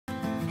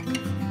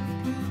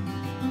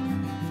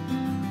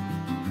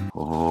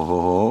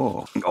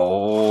Oh,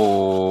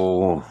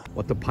 oh.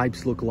 What the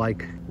pipes look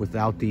like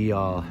without the,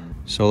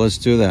 So let's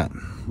do that.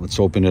 Let's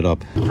open it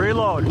up.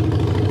 Preload.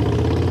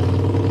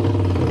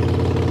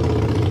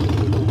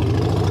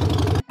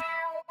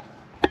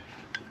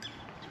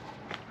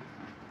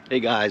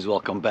 Hey guys,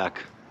 welcome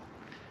back.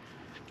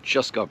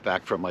 Just got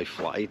back from my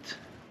flight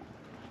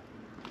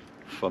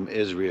from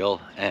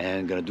Israel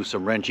and gonna do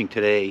some wrenching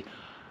today.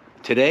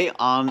 Today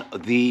on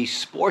the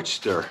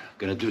Sportster,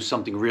 gonna do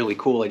something really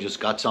cool. I just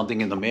got something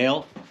in the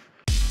mail.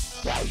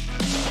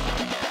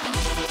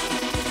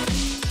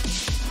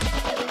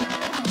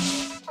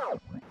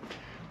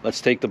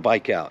 Let's take the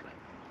bike out.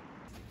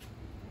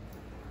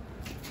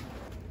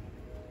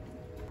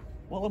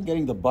 While I'm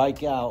getting the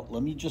bike out,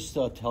 let me just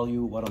tell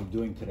you what I'm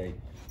doing today.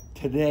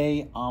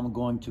 Today, I'm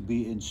going to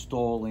be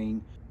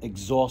installing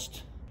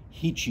exhaust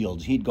heat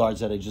shields, heat guards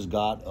that I just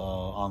got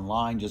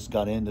online, just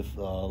got in the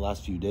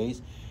last few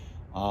days.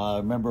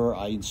 Remember,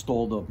 I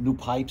installed new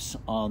pipes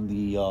on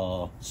the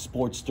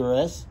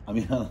Sportster S. I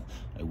mean,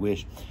 I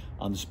wish,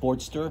 on the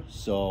Sportster.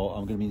 So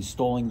I'm going to be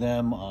installing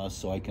them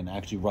so I can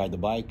actually ride the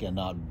bike and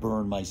not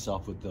burn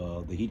myself with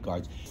the heat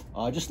guards.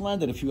 I just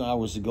landed a few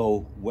hours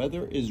ago.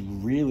 Weather is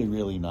really,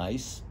 really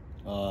nice.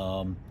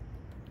 Oh,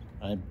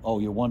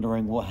 you're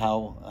wondering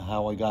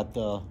how I got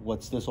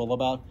what's this all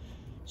about?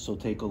 So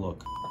take a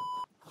look.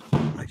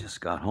 I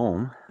just got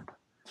home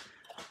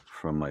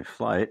from my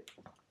flight,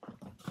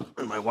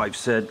 and my wife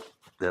said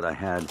that I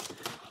had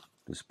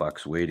this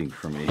box waiting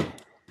for me.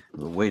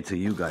 We'll wait till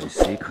you guys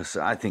see, because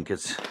I think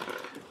it's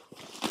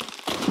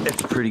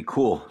pretty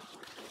cool.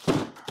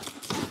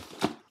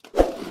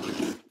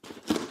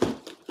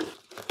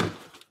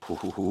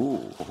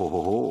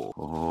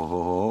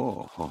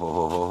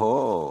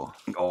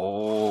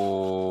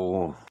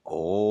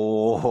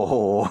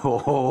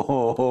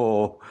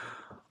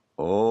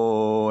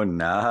 Oh,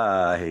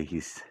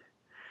 nice.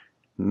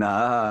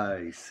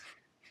 Nice.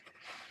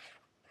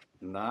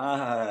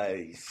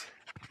 Nice.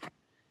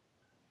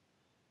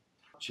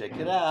 Check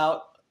it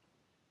out.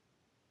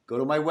 Go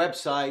to my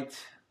website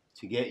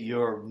to get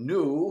your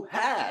new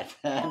hat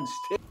and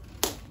stick.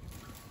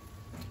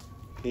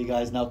 Okay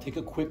guys, now take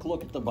a quick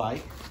look at the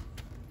bike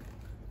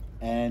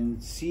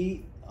and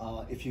see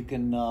if you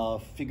can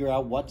figure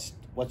out what's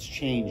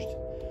changed.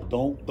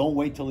 Don't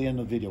wait till the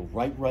end of the video.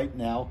 Right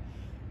now,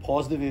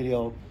 pause the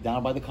video,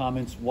 down by the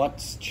comments,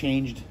 what's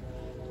changed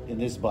in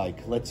this bike.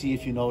 Let's see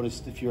if you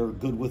noticed, if you're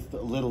good with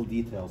little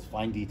details,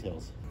 fine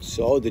details.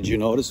 So did you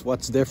notice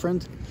what's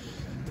different?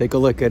 Take a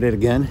look at it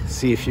again,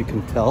 see if you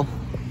can tell.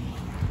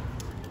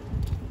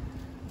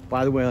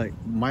 By the way, I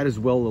might as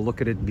well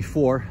look at it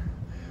before,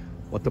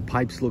 what the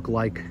pipes look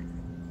like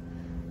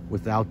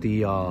without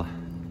the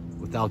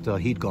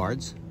heat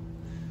guards.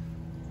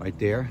 Right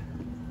there.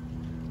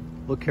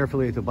 Look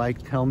carefully at the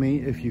bike. Tell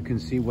me if you can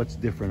see what's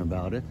different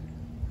about it.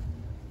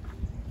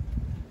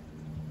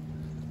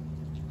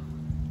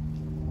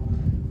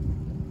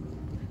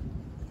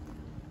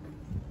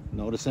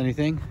 Notice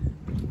anything?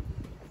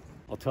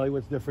 I'll tell you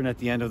what's different at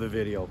the end of the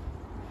video.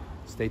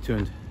 Stay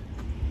tuned.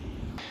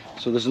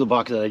 So this is the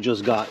box that I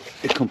just got.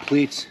 It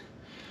completes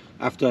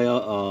after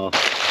I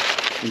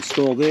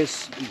install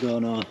this.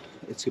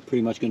 It's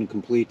pretty much gonna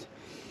complete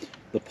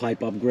the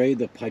pipe upgrade,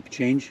 the pipe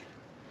change.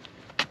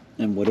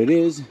 And what it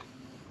is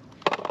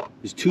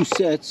two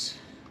sets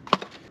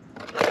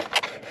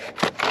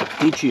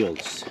heat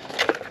shields.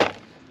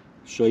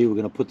 Show you, we're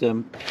gonna put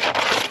them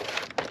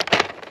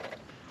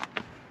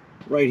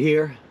right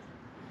here.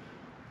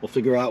 We'll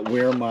figure out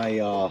where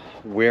my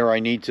where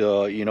I need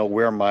to,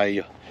 where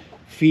my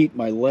feet,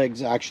 my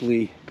legs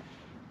actually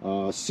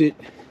sit,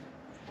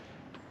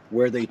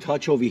 where they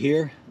touch over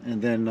here,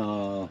 and then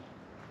I'll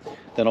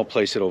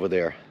place it over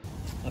there.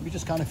 Let me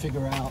just kind of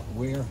figure out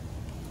where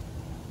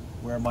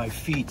my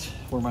feet,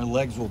 where my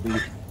legs will be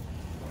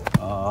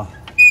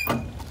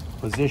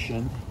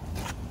positioned.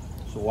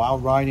 So while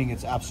riding,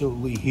 it's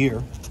absolutely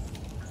here,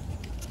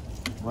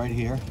 right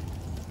here,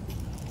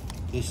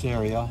 this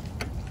area.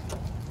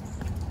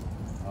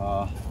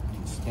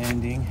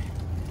 Standing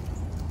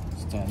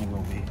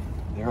will be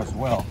there as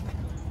well.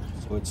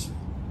 So it's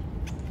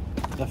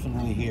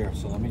definitely here.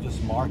 So let me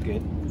just mark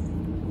it.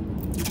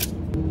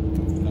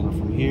 Kind of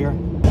from here.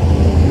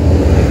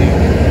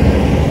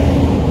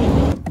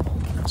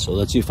 So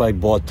let's see if I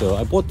bought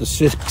the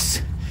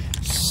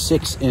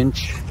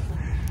 6-inch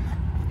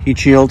heat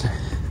shield,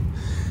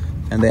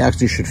 and they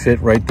actually should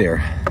fit right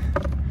there.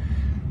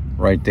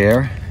 Right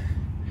there.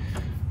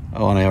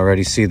 Oh, and I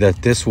already see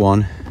that this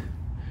one,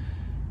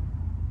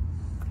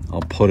 I'll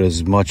put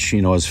as much,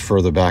 as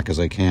further back as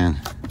I can,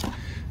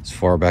 as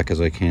far back as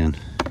I can.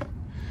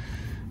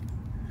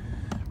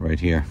 Right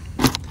here.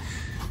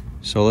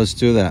 So let's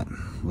do that.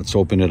 Let's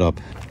open it up.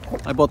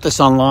 I bought this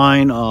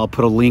online. I'll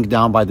put a link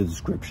down by the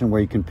description where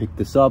you can pick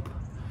this up.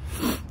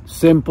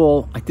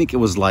 Simple. I think it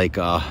was like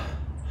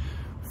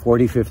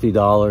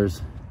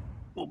 $40–50.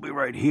 We'll be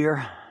right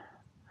here.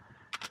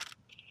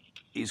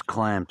 These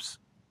clamps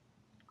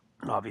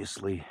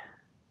obviously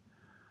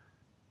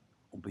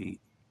will be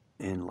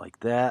in like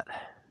that.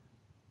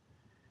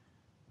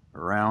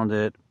 around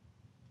it,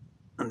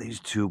 and these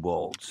 2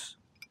 bolts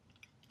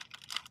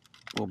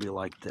will be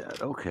like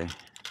that. Okay.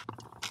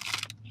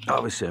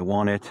 Obviously, I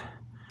want it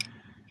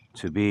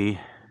to be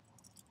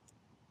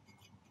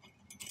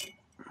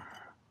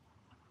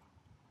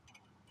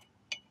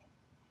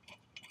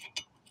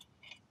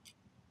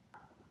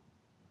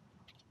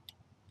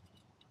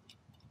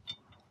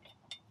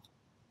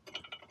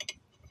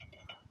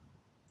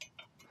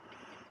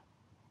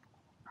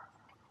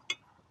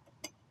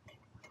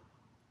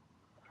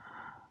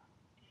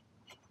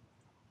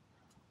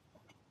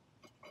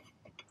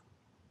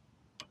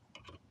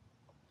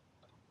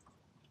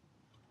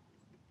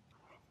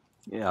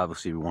yeah,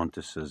 obviously we want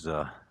this as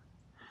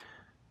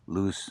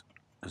loose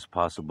as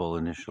possible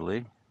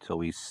initially until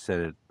we set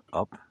it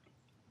up.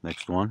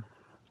 Next one,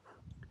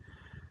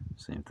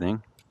 same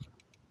thing.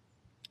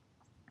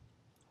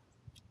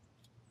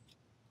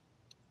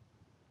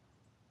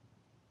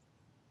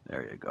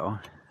 There you go.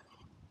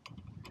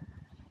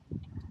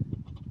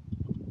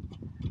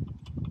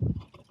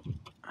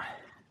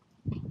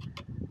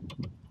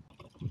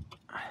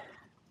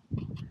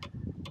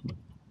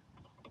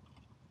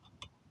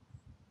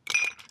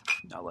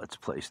 Now let's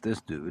place this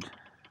dude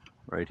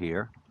right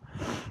here.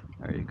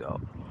 There you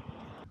go.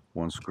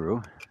 1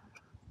 screw.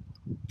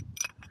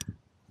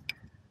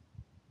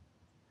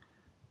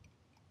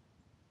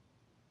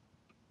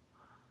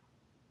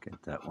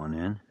 Get that one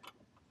in.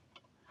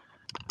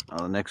 Now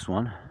the next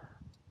one.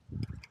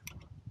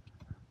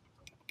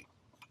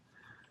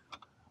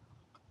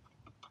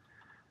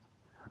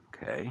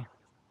 Okay.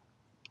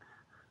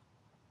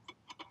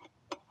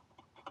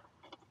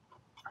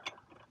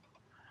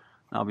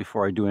 Now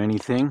before I do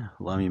anything,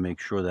 let me make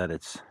sure that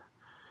it's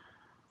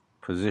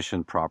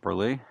positioned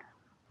properly.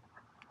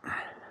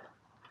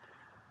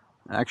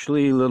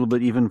 Actually a little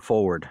bit even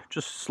forward,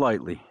 just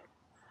slightly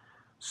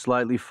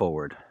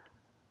forward.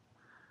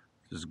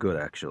 This is good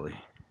actually.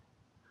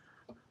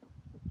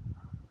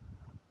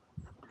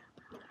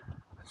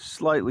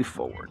 Slightly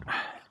forward.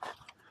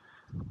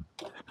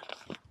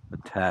 A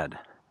tad.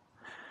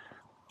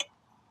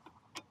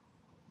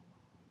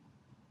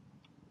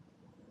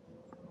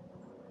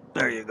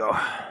 There you go.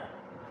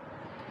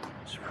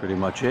 That's pretty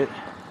much it.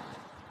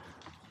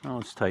 Now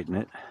let's tighten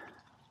it.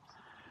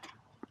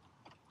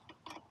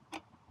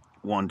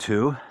 1,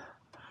 2.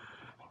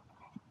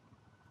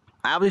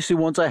 Obviously,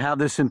 once I have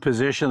this in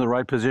position, the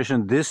right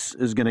position, this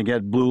is going to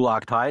get blue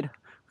Loctite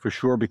for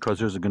sure because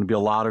there's going to be a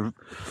lot of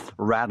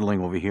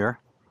rattling over here.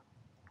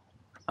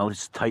 Now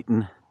let's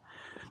tighten.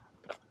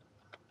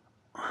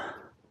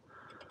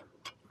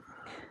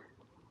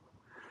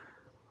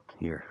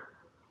 Here.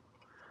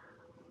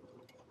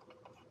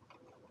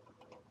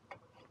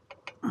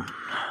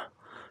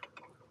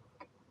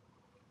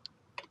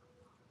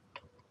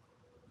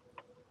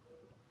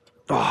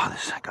 Oh,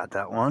 I got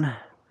that one.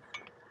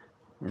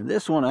 And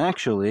this one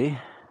actually,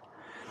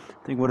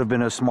 I think would have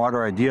been a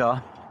smarter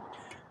idea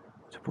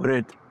to put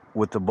it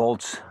with the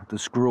bolts, the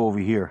screw over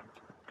here.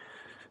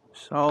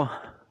 So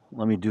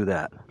let me do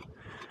that.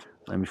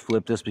 Let me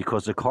flip this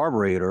because the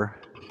carburetor,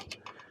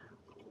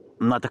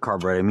 not the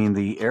carburetor, I mean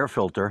the air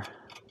filter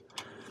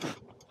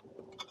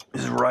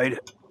is right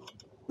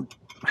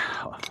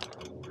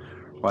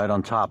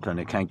on top and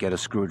it can't get a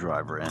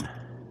screwdriver in.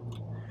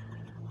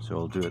 So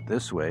we'll do it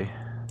this way.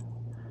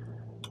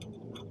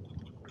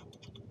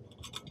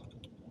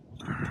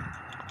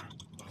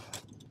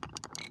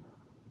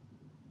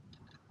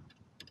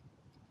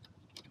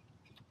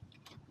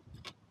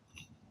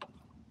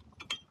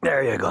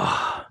 There you go.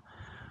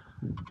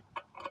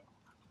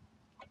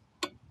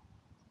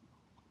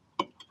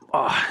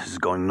 Oh, this is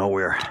going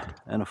nowhere.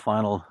 And a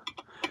final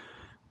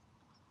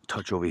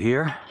touch over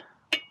here.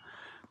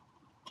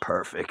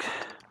 Perfect.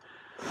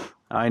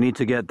 I need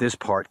to get this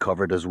part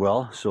covered as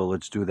well, so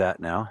let's do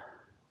that now.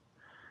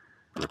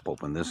 Rip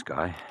open this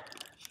guy.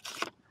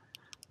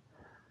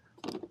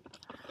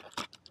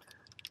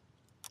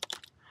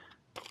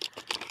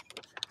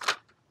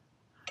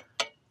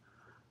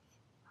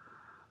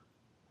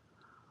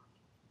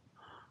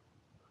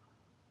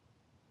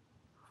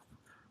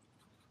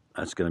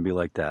 That's going to be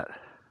like that.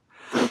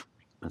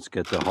 Let's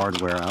get the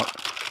hardware out.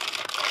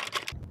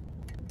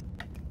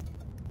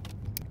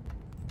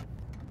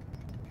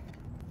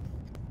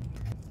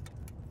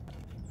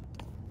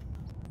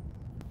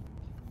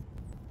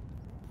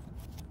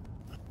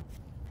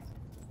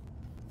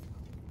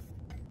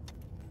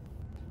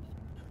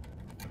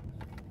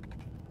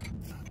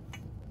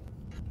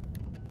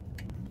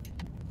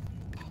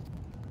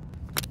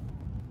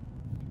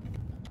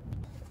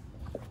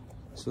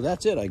 So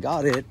that's it. I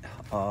got it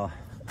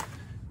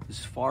as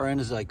far in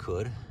as I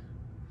could.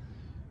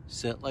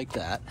 Set like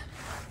that.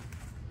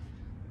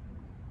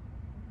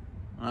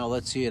 Now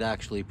let's see it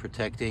actually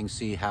protecting,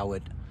 see how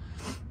it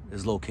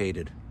is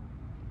located.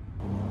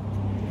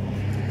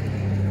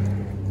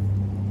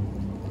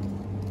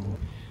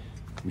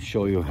 Let me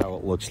show you how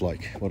it looks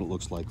like, what it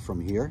looks like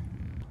from here.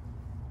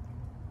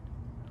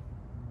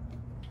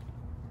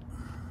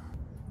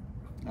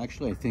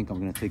 Actually, I think I'm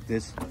going to take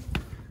this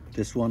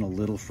one a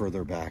little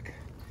further back,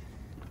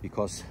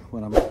 because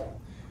when I'm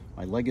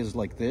My leg is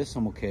like this,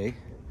 I'm okay.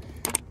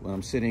 When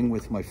I'm sitting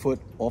with my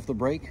foot off the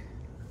brake,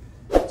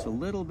 it's a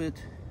little bit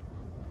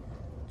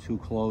too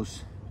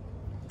close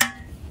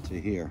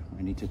to here.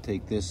 I need to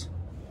take this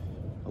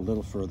a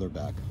little further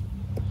back.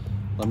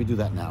 Let me do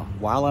that now.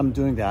 While I'm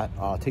doing that,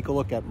 take a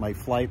look at my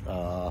flight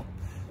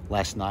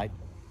last night.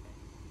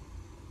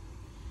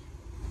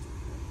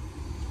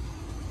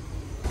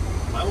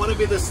 I want to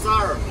be the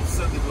star of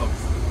Sandy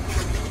Vlogs.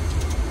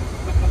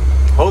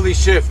 Holy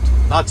shift,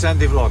 not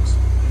Sandy Vlogs.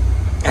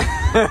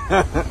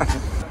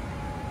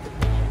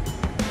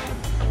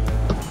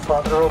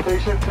 Father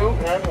rotation 2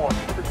 and 1.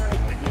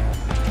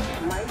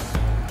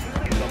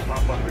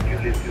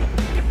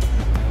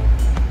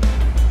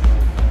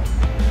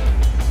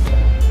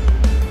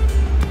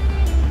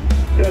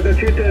 Delta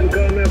 210,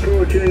 come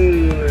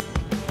approaching.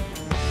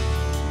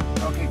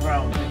 Okay,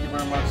 ground. Thank you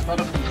very much. Start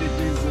up complete,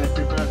 please.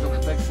 Prepare for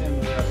taxi and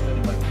we are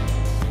standing by.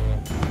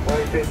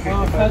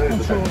 Fast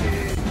control.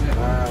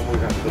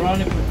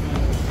 Ground equipment.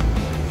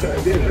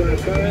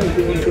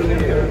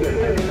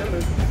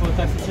 For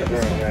taxi check is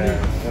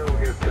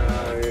complete.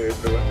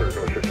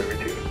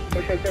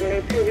 Ocean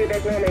 72,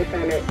 Vivek Nome,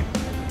 Summit.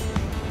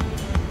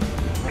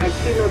 At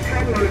Kilo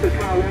 10, Motor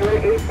Tower,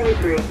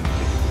 8.3.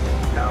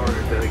 Tower,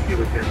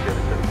 Kilo 10,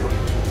 774.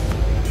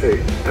 Hey,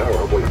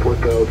 Tower, Boy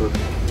 4000,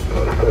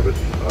 7,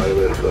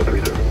 ILS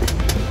 30.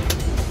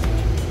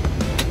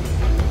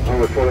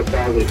 Almost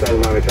 4,000, 7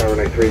 Miami Tower,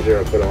 930,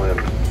 clear to land.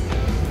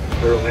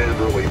 Clear to land,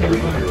 runway 30,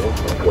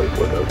 Boy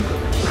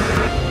 4000.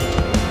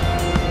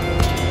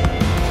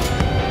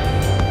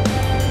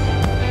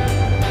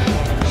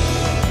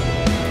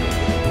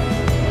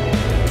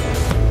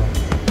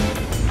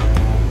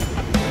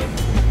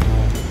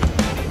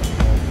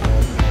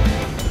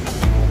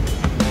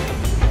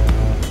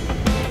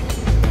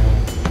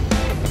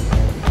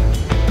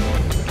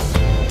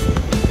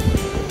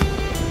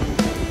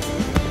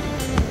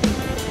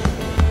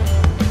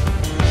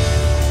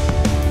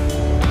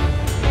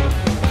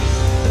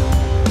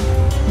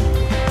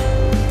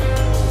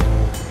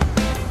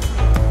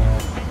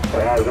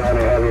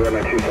 Arizona Heavy,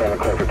 runway 27,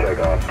 clear for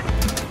takeoff.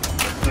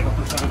 Take up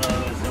to 7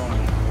 hours.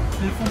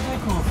 Clear for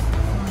takeoff.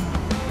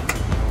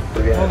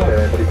 Hold on.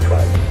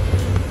 65.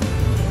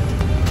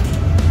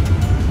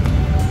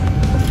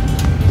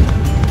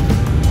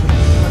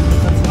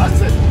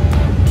 That's it.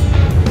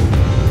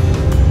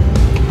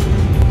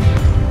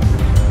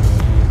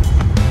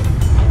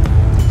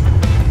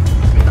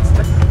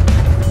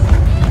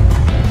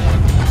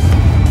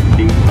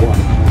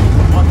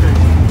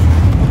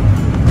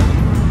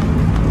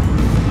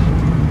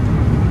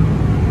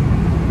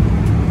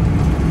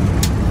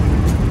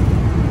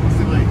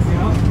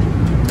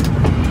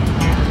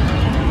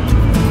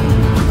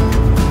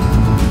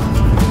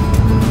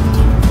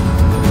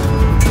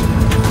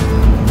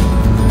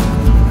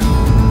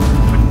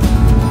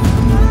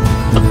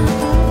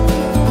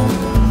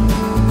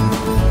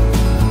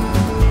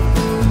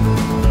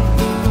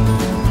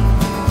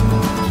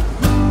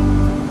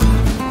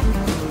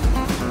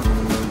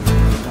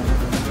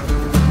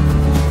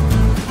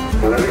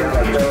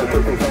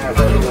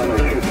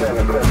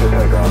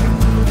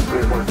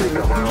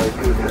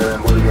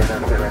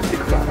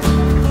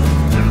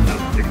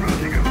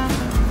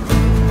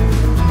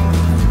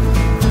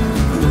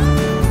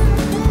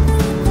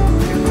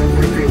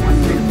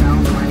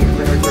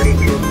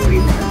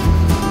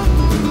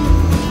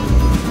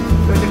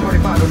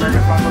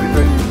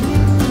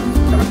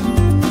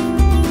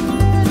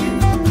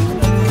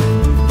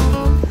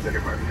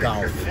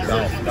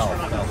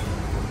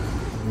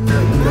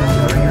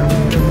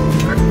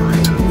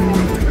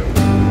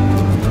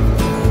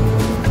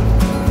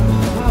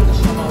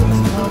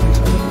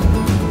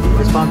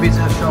 Palm Beach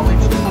has Charlie.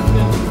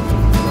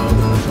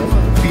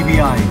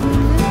 BBI.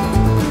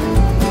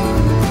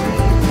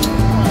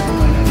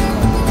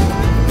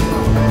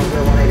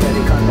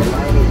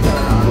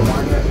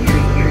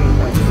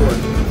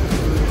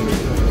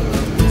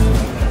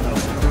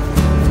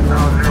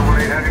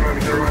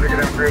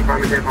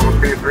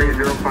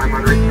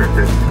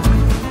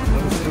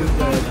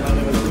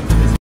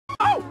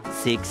 Oh!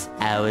 6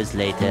 hours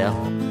later.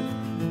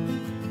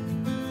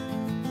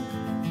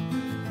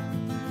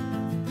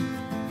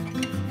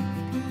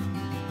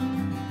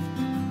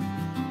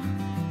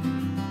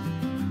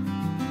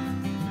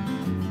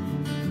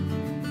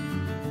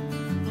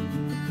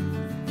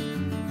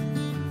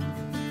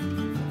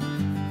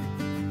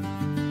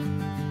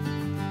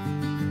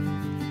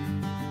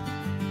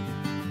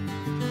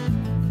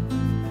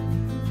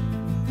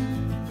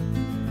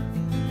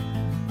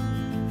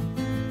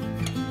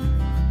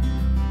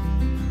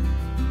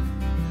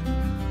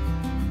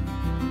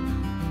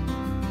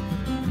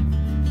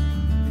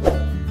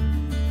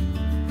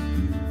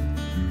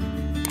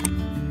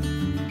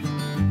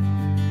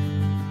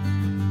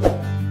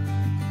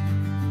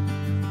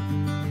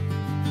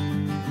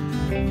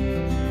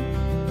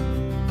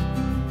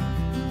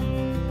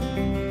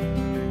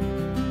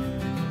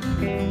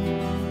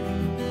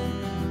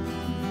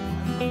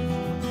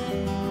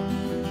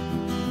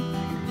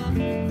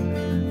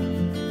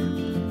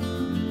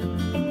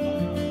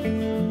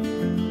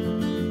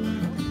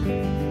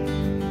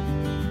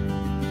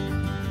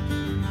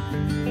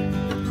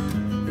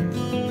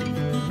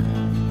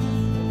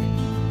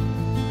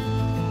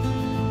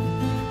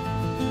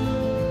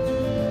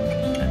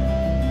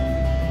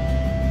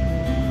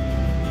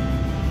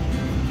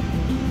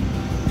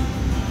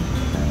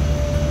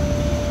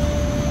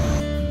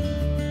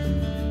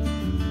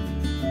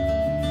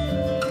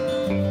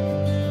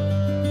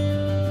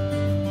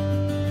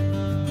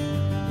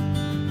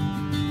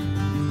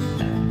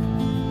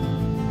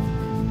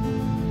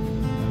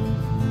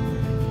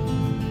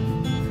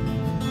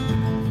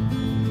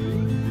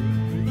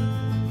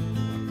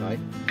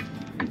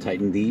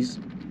 tighten these.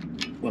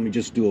 Let me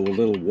just do a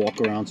little walk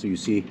around so you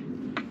see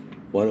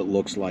what it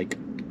looks like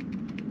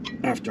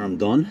after I'm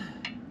done.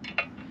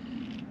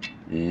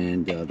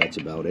 And that's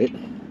about it.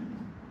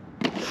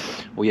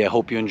 Well, yeah,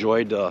 hope you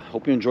enjoyed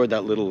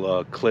that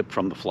little clip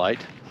from the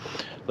flight.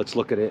 Let's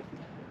look at it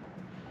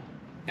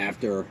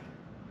after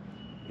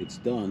it's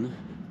done.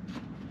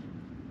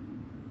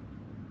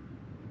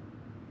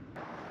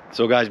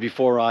 So guys,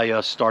 before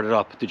I start it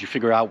up, did you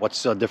figure out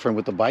what's different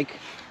with the bike?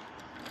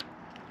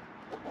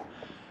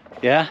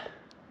 Yeah?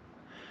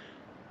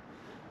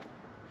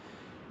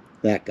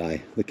 That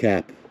guy, the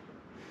cap.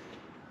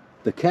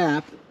 The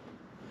cap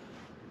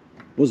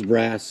was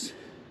brass.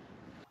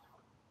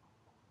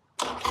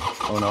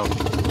 Oh no.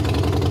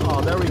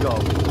 Oh, there we go.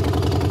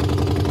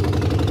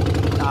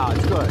 Ah,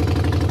 it's good.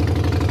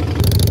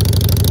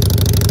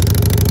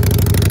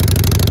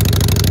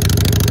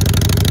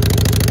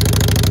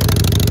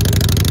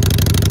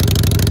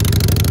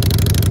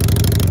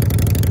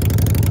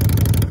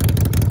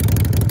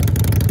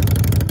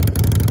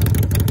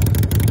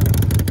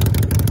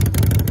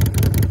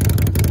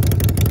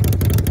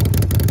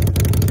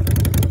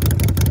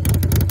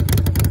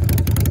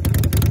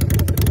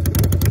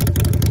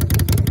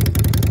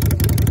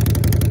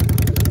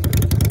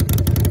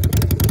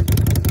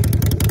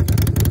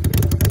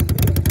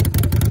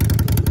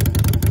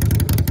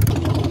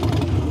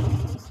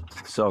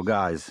 So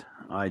guys,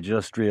 I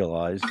just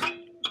realized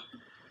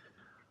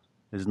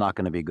this is not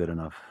going to be good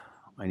enough.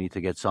 I need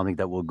to get something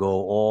that will go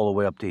all the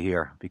way up to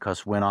here,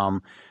 because when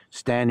I'm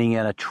standing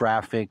in a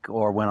traffic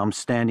or when I'm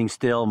standing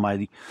still,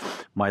 my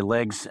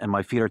legs and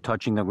my feet are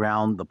touching the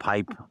ground, the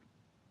pipe,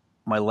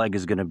 my thigh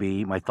is going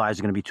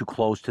to be too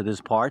close to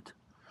this part,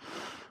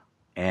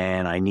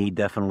 and I need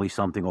definitely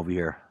something over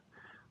here.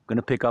 I'm going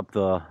to pick up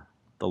the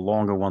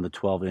longer one, the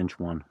 12-inch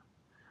one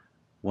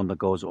that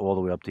goes all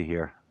the way up to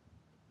here.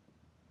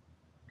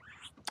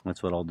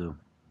 That's what I'll do.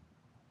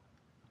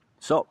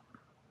 So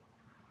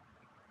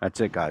that's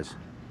it, guys.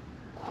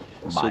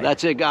 So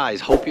that's it,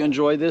 guys. Hope you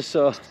enjoyed this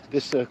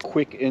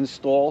quick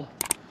install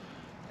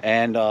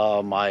and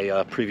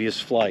my previous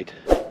flight.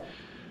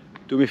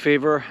 Do me a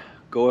favor,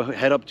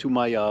 head up to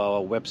my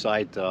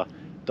website,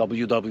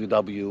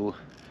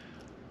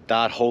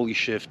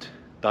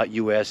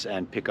 www.holyshift.us,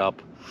 and pick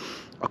up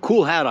a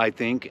cool hat, I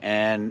think,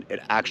 and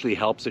it actually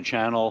helps the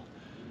channel.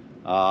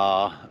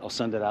 I'll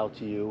send it out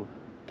to you.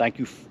 Thank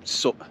you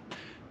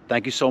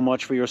so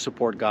much for your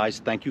support, guys.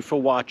 Thank you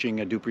for watching.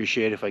 I do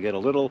appreciate it if I get a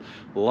little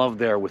love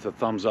there with a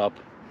thumbs up.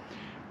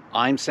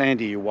 I'm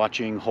Sandy. You're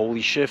watching Holy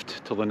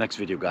Shift. Till the next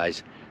video,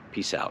 guys.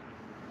 Peace out.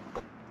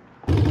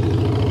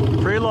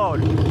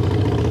 Preload.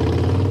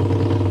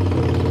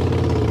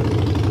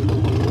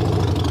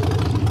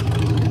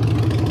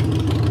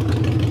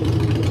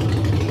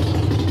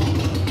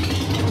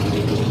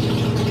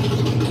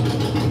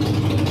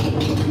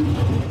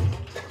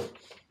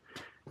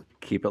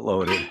 Keep it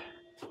loaded.